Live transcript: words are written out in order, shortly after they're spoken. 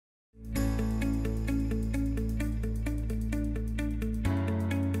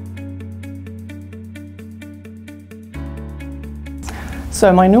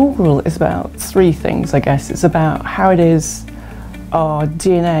So my inaugural is about three things, I guess. It's about how it is our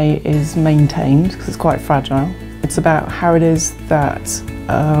DNA is maintained, because it's quite fragile. It's about how it is that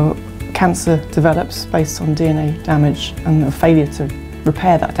cancer develops based on DNA damage and a failure to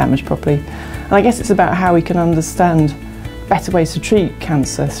repair that damage properly. And I guess it's about how we can understand better ways to treat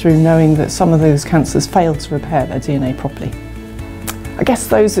cancer through knowing that some of those cancers fail to repair their DNA properly. I guess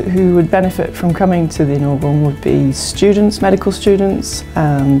those who would benefit from coming to the inaugural would be students, medical students,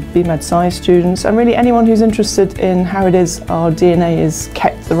 BMed Sci students, and really anyone who's interested in how it is our DNA is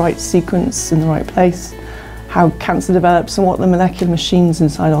kept the right sequence in the right place, how cancer develops and what the molecular machines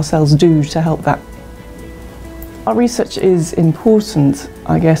inside our cells do to help that. Our research is important,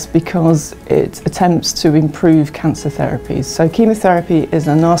 I guess, because it attempts to improve cancer therapies. So chemotherapy is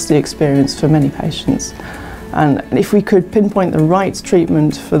a nasty experience for many patients. And if we could pinpoint the right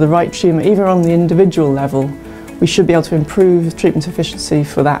treatment for the right tumour, even on the individual level, we should be able to improve treatment efficiency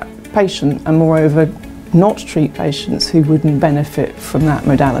for that patient and moreover not treat patients who wouldn't benefit from that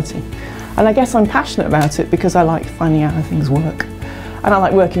modality. And I guess I'm passionate about it because I like finding out how things work. And I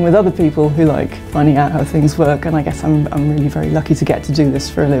like working with other people who like finding out how things work, and I guess I'm really very lucky to get to do this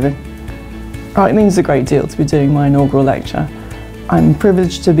for a living. It means a great deal to be doing my inaugural lecture. I'm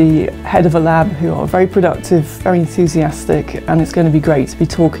privileged to be head of a lab who are very productive, very enthusiastic, and it's going to be great to be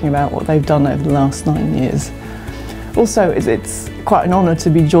talking about what they've done over the last 9 years. Also, it's quite an honour to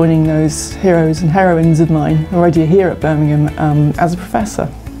be joining those heroes and heroines of mine already here at Birmingham as a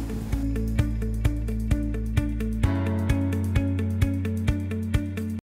professor.